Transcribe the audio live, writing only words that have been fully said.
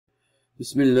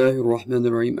بسم الله الرحمن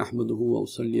الرحيم أحمده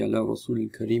وأصلي على رسول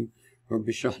الكريم رب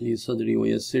اشرح لي صدري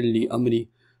ويسر لي أمري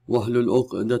واحلل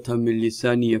عقدة من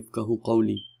لساني يفقهوا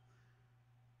قولي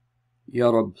Ya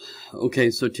Rabb. Okay,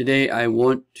 so today I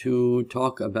want to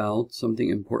talk about something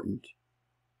important.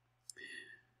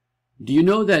 Do you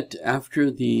know that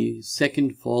after the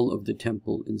second fall of the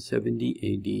temple in 70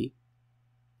 AD,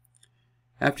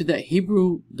 after that the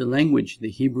Hebrew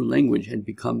language had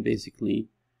become basically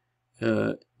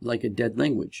like a dead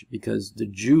language, because the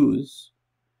Jews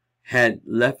had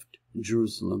left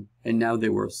Jerusalem and now they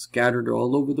were scattered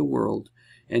all over the world,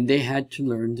 and they had to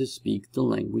learn to speak the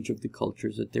language of the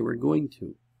cultures that they were going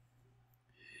to.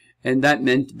 And that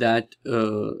meant that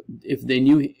if they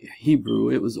knew Hebrew,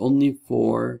 it was only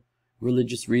for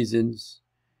religious reasons,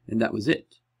 and that was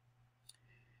it.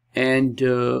 And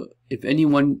if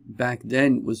anyone back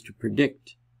then was to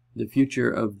predict the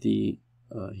future of the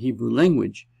Hebrew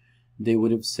language, they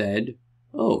would have said,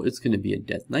 oh, it's going to be a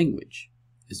dead language,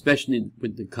 especially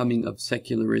with the coming of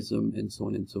secularism and so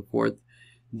on and so forth.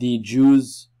 The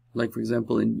Jews, like for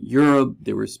example in Europe,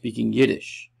 they were speaking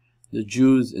Yiddish. The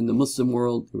Jews in the Muslim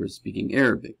world, they were speaking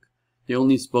Arabic. They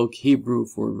only spoke Hebrew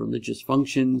for religious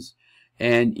functions,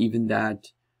 and even that,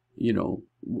 you know,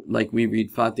 like we read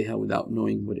Fatiha without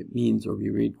knowing what it means, or we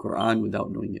read Quran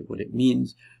without knowing what it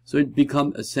means. So it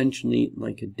become essentially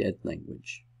like a dead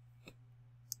language.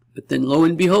 But then lo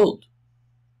and behold,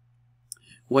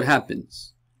 what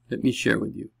happens? Let me share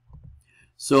with you.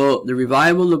 So the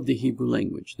revival of the Hebrew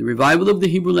language. The revival of the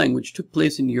Hebrew language took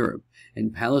place in Europe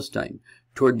and Palestine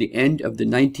toward the end of the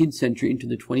 19th century into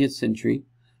the 20th century,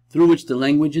 through which the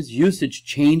language's usage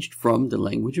changed from the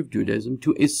language of Judaism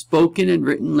to a spoken and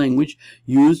written language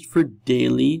used for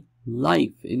daily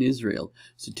life in Israel.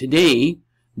 So today,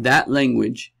 that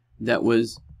language that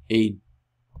was a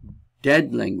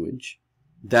dead language,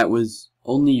 that was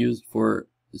only used for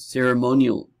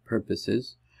ceremonial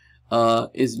purposes,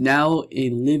 is now a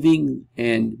living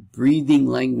and breathing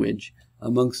language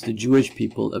amongst the Jewish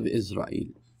people of Israel.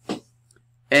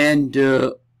 And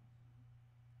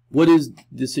what is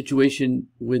the situation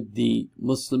with the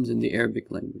Muslims in the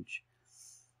Arabic language?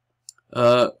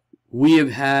 We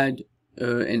have had,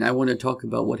 and I want to talk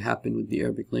about what happened with the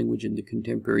Arabic language in the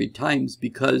contemporary times,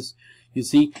 because, you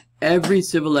see, every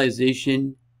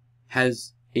civilization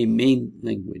has a main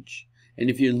language. And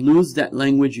if you lose that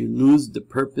language, you lose the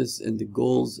purpose and the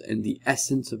goals and the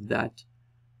essence of that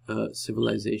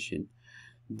civilization.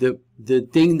 The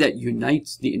thing that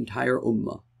unites the entire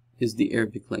ummah is the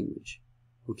Arabic language.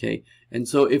 Okay? And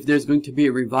so if there's going to be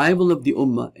a revival of the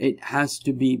ummah, it has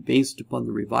to be based upon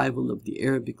the revival of the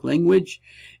Arabic language.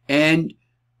 And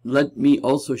let me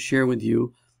also share with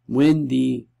you, when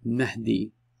the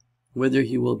Mehdi, whether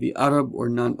he will be Arab or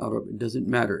non-Arab, it doesn't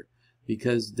matter,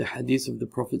 because the hadith of the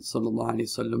Prophet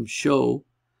ﷺ show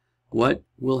what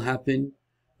will happen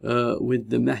with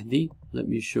the Mehdi. Let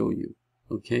me show you.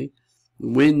 Okay,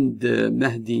 when the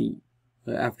Mehdi,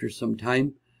 after some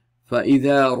time,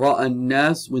 فَإِذَا رَأَى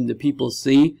النَّاسِ, when the people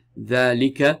see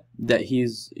ذَلِكَ, that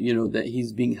he's, you know, that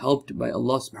he's being helped by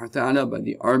Allah subhanahu wa ta'ala, by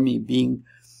the army being,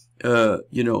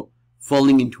 you know,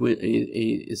 falling into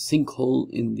a sinkhole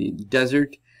in the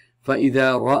desert.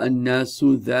 فَإِذَا رَأَى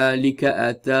النَّاسُ ذَلِكَ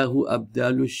أَتَاهُ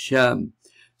أَبْدَالُ الشَّامِ.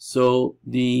 So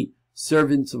the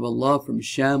servants of Allah from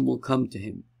Sham will come to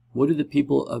him. What do the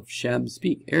people of Sham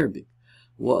speak? Arabic.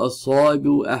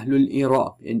 وَأَصَابُ أَهْلُ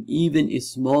الْإِرَاقِ, and even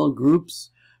small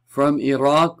groups from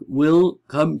Iraq will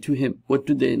come to him. What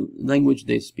do the language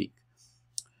they speak?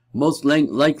 Most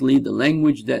likely the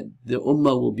language that the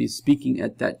Ummah will be speaking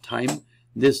at that time,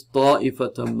 this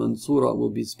Ta'ifatan Mansura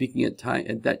will be speaking at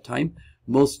that time,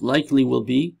 most likely will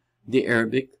be the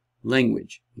Arabic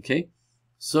language. Okay,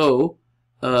 so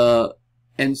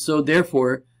and so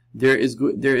therefore there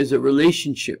is a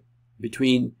relationship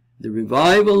between the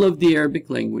revival of the Arabic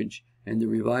language and the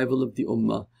revival of the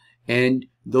Ummah, and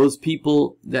those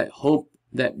people that hope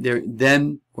that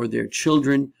them or their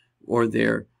children or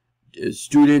their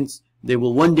students, they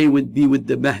will one day be with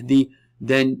the Mahdi.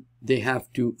 Then they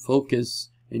have to focus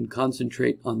and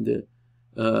concentrate on the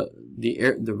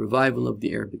revival of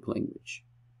the Arabic language.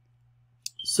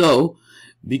 So,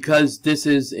 because this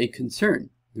is a concern,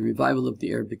 the revival of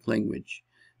the Arabic language,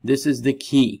 this is the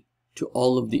key to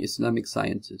all of the Islamic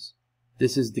sciences.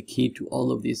 This is the key to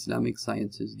all of the Islamic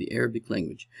sciences, the Arabic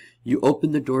language. You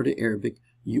open the door to Arabic,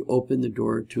 you open the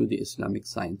door to the Islamic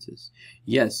sciences.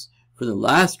 Yes, for the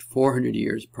last 400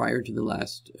 years, prior to the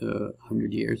last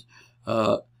 100 years,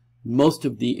 most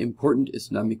of the important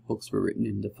Islamic books were written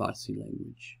in the Farsi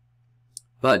language.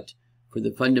 But for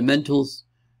the fundamentals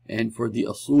and for the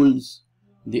usuls,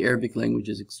 the Arabic language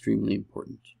is extremely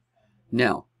important.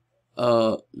 Now,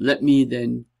 let me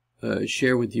then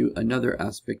share with you another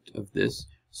aspect of this.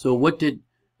 So what did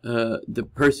the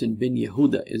person, bin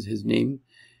Yehuda is his name,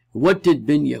 what did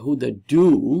bin Yehuda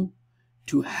do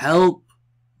to help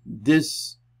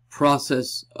this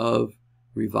process of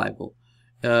revival?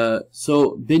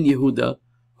 So bin Yehuda,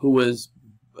 who was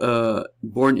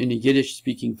born in a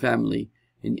Yiddish-speaking family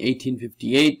in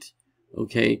 1858,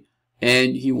 okay,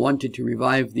 and he wanted to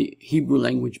revive the Hebrew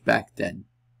language back then,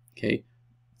 okay.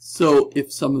 So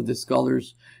if some of the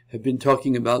scholars have been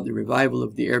talking about the revival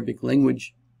of the Arabic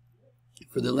language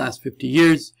for the last 50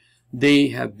 years, they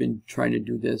have been trying to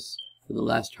do this for the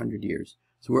last 100 years.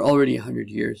 So we're already 100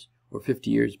 years or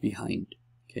 50 years behind,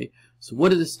 okay. So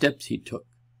what are the steps he took?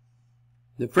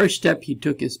 The first step he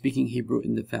took is speaking Hebrew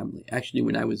in the family. Actually,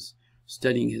 when I was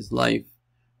studying his life,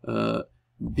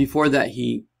 before that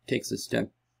he takes a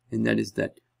step, and that is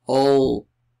that all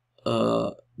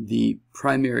the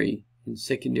primary and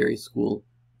secondary school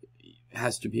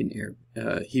has to be in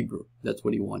Hebrew. That's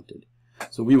what he wanted.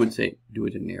 So we would say, do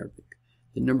it in Arabic.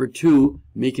 The number two,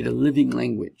 make it a living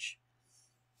language.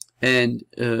 And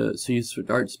so you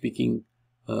start speaking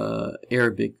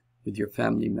Arabic with your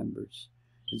family members.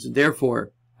 And so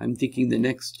therefore, I'm thinking the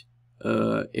next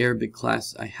Arabic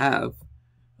class I have,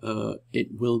 it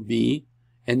will be,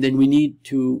 and then we need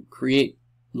to create,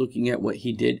 looking at what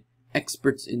he did,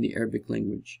 experts in the Arabic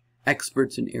language,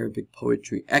 experts in Arabic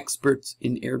poetry, experts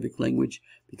in Arabic language,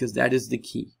 because that is the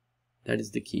key. That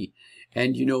is the key.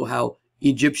 And you know how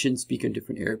Egyptians speak a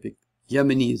different Arabic,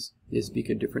 Yemenis, they speak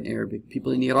a different Arabic,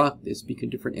 people in Iraq, they speak a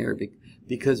different Arabic,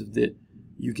 because of the,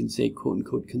 you can say,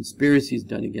 quote-unquote, conspiracies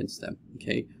done against them,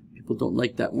 okay? People don't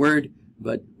like that word,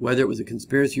 but whether it was a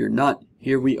conspiracy or not,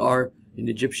 here we are. An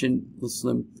Egyptian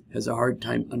Muslim has a hard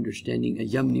time understanding a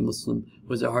Yemeni Muslim,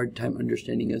 who has a hard time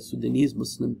understanding a Sudanese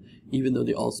Muslim, even though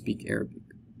they all speak Arabic.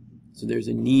 So there's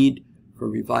a need for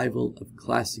revival of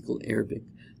classical Arabic.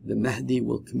 The Mehdi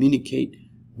will communicate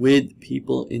with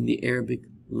people in the Arabic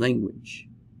language,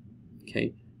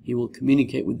 okay? He will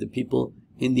communicate with the people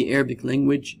in the Arabic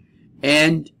language,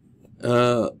 and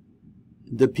the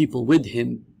people with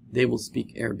him, they will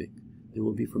speak Arabic. They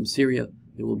will be from Syria,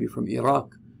 they will be from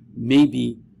Iraq.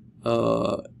 Maybe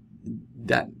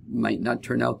that might not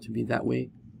turn out to be that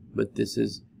way, but this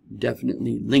is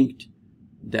definitely linked,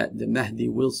 that the Mehdi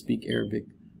will speak Arabic.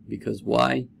 Because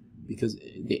why? Because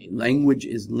the language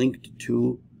is linked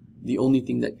to the only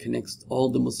thing that connects all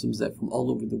the Muslims that from all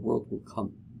over the world will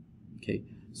come, okay?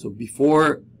 So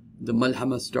before the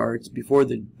Malhama starts, before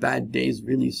the bad days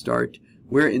really start,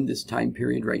 we're in this time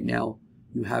period right now.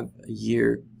 You have a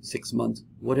year, 6 months,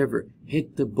 whatever.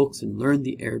 Hit the books and learn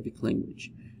the Arabic language.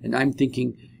 And I'm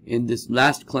thinking, in this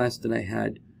last class that I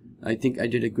had, I think I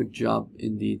did a good job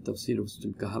in the Tafsir of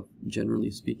Surah Al-Kahf,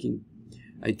 generally speaking.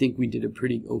 I think we did a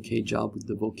pretty okay job with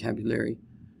the vocabulary.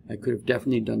 I could have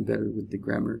definitely done better with the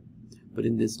grammar. But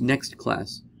in this next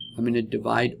class, I'm going to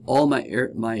divide all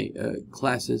my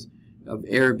classes of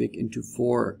Arabic into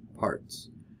 4 parts.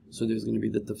 So there's going to be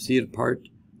the Tafsir part,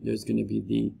 there's going to be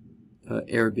the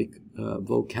Arabic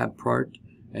vocab part,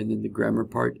 and then the grammar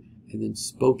part, and then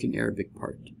spoken Arabic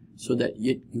part, so that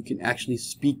you can actually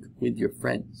speak with your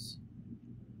friends,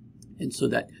 and so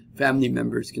that family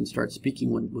members can start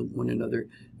speaking with one another,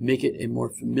 make it a more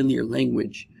familiar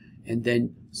language, and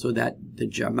then so that the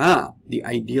Jama'ah, the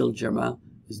ideal Jama'ah,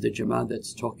 is the Jama'ah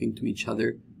that's talking to each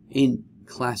other in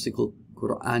classical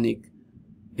Quranic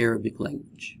Arabic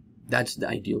language. That's the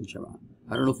ideal Jama'ah.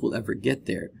 I don't know if we'll ever get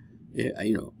there.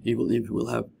 You know, even if we'll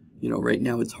have, you know, right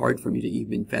now it's hard for me to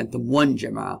even fathom one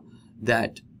Jama'ah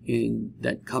that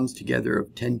comes together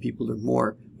of 10 people or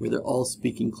more, where they're all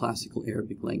speaking classical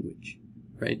Arabic language,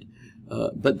 right?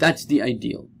 But that's the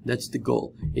ideal. That's the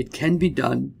goal. It can be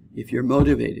done if you're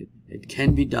motivated. It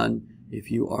can be done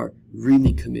if you are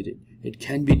really committed. It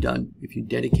can be done if you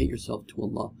dedicate yourself to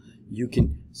Allah. You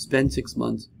can spend 6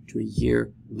 months to a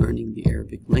year learning the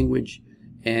Arabic language.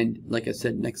 And like I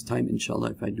said, next time,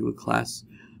 inshallah, if I do a class,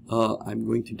 I'm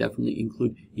going to definitely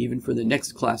include, even for the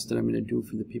next class that I'm going to do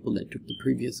for the people that took the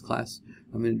previous class,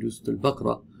 I'm going to do Surah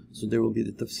Al-Baqarah. So there will be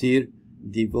the tafsir,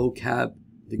 the vocab,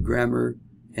 the grammar,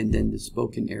 and then the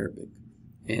spoken Arabic.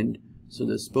 And so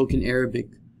the spoken Arabic,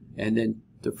 and then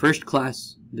the first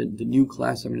class, the new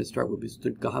class I'm going to start will be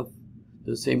Surah Al-Kahf,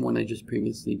 the same one I just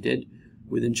previously did,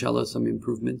 with inshallah some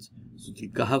improvements. Surah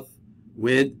Al-Kahf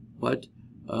with what?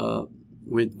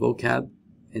 With vocab,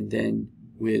 and then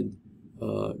with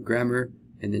grammar,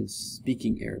 and then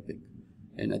speaking Arabic.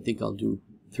 And I think I'll do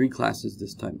 3 classes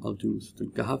this time. I'll do Surah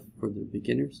Al-Kahf for the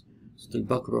beginners, Surah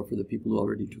Al-Baqarah for the people who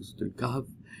already do Surah Al-Kahf,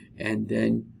 and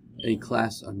then a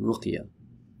class on Ruqya,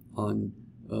 on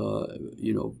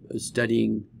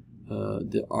studying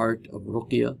the art of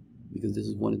ruqya, because this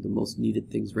is one of the most needed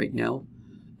things right now.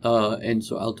 And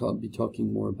so I'll be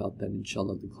talking more about that,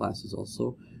 inshallah, the classes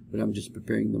also. But I'm just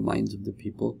preparing the minds of the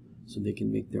people so they can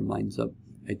make their minds up.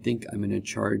 I think I'm going to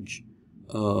charge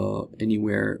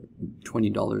anywhere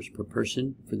 $20 per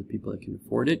person for the people that can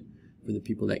afford it. For the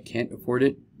people that can't afford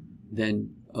it,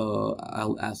 then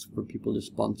I'll ask for people to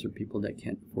sponsor people that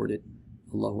can't afford it.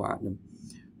 Allahu A'lam.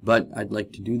 But I'd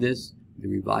like to do this. The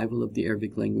revival of the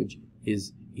Arabic language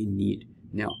is in need.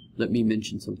 Now, let me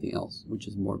mention something else, which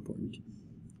is more important.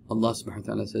 Allah subhanahu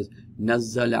wa ta'ala says,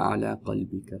 نَزَّلَ عَلَىٰ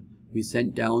قَلْبِكَ. We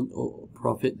sent down, O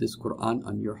Prophet, this Quran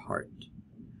on your heart.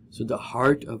 So the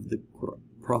heart of the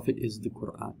Prophet is the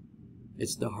Quran.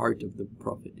 It's the heart of the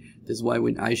Prophet. This is why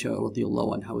when Aisha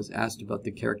radiallahu anha was asked about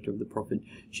the character of the Prophet,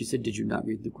 she said, did you not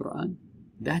read the Quran?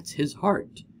 That's his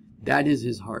heart. That is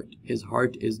his heart. His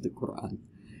heart is the Quran.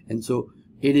 And so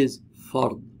it is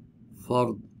fard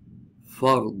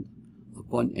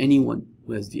upon anyone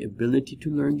who has the ability to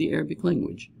learn the Arabic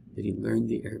language, that he learn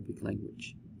the Arabic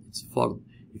language. It's fard.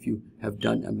 If you have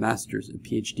done a master's, a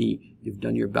PhD, you've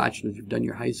done your bachelor's, you've done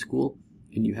your high school,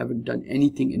 and you haven't done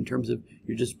anything in terms of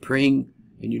you're just praying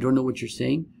and you don't know what you're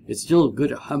saying, it's still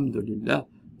good, alhamdulillah,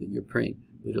 that you're praying.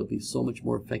 But it'll be so much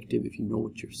more effective if you know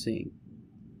what you're saying.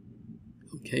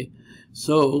 Okay?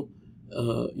 So,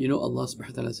 Allah subhanahu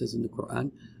wa ta'ala says in the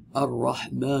Quran,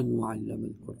 Ar-Rahmanu 'allama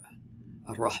al-Quran.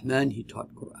 Ar-Rahman, he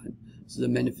taught Quran. So the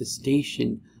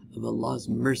manifestation of Allah's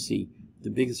mercy, the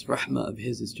biggest rahmah of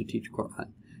his is to teach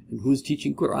Quran. And who's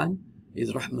teaching Quran?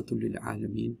 Is Rahmatul lil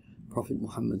Alameen, Prophet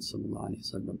Muhammad sallallahu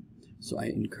alaihi wasallam. So I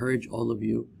encourage all of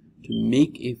you to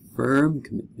make a firm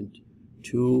commitment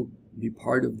to be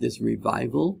part of this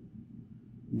revival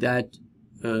that,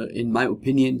 in my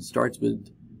opinion, starts with,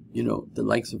 the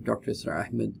likes of Dr. Isra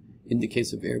Ahmed. In the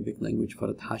case of Arabic language,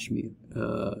 Farhat Hashmi,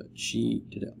 she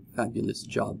did a fabulous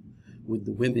job with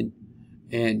the women.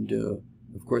 And,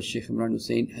 of course, Sheikh Imran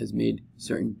Hussein has made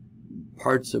certain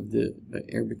parts of the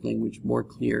Arabic language more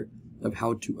clear of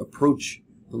how to approach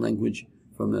the language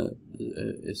from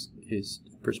his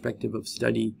perspective of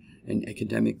study and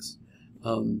academics.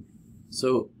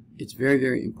 So it's very,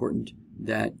 very important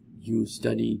that you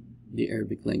study the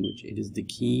Arabic language. It is the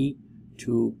key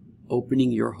to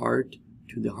opening your heart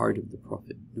to the heart of the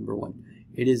Prophet, number one.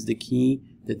 It is the key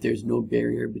that there's no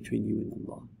barrier between you and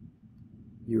Allah.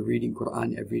 You're reading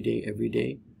Quran every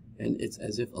day, and it's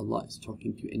as if Allah is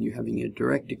talking to you, and you're having a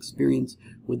direct experience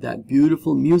with that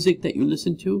beautiful music that you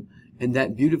listen to, and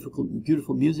that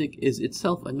beautiful music is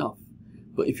itself enough.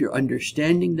 But if you're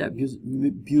understanding that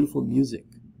beautiful music,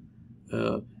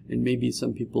 and maybe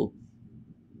some people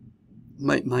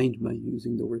might mind my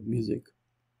using the word music,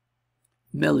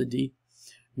 melody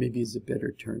maybe is a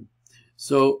better term.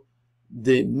 So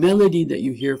the melody that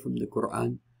you hear from the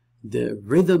Quran, the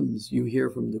rhythms you hear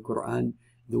from the Quran,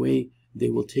 the way they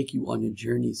will take you on a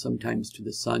journey, sometimes to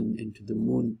the sun and to the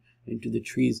moon and to the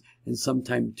trees, and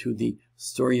sometimes to the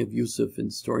story of Yusuf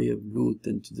and story of Lut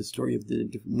and to the story of the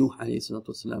different Nuh alayhi salatu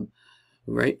wasalam,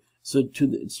 right? So to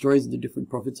the stories of the different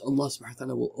prophets, Allah subhanahu wa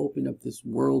ta'ala will open up this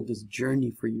world, this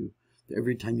journey for you. That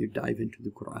every time you dive into the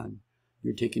Quran,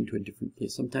 you're taken to a different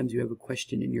place. Sometimes you have a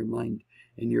question in your mind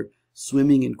and you're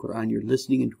swimming in Quran, you're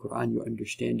listening in Quran, you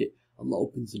understand it. Allah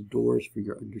opens the doors for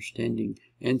your understanding,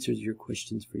 answers your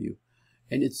questions for you.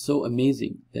 And it's so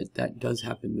amazing that that does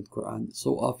happen with Quran.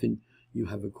 So often you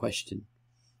have a question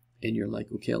and you're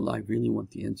like, okay, Allah, I really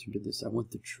want the answer to this. I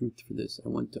want the truth for this. I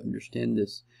want to understand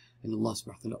this. And Allah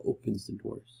subhanahu wa ta'ala opens the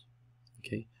doors.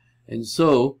 Okay? And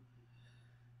so,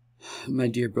 my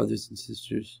dear brothers and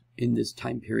sisters, in this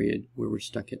time period where we're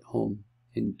stuck at home,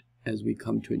 and as we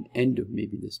come to an end of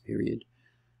maybe this period,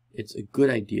 it's a good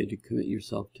idea to commit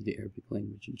yourself to the Arabic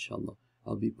language, inshallah.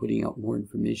 I'll be putting out more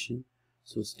information,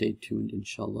 so stay tuned,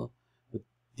 inshallah. But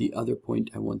the other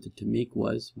point I wanted to make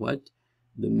was what?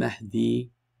 The Mehdi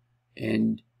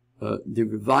and the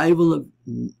revival of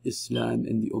Islam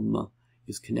and the Ummah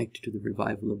is connected to the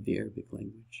revival of the Arabic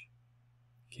language.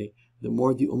 Okay, the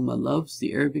more the Ummah loves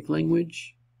the Arabic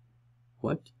language,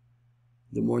 what?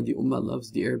 The more the Ummah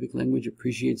loves the Arabic language,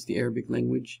 appreciates the Arabic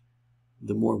language,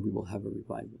 the more we will have a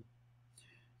revival.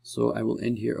 So I will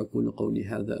end here. أقول قولي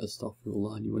هذا أستغفر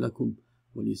الله لي ولكم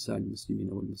ولسائر المسلمين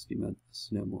والمسلمات.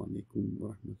 السلام عليكم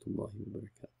ورحمة الله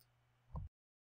وبركاته.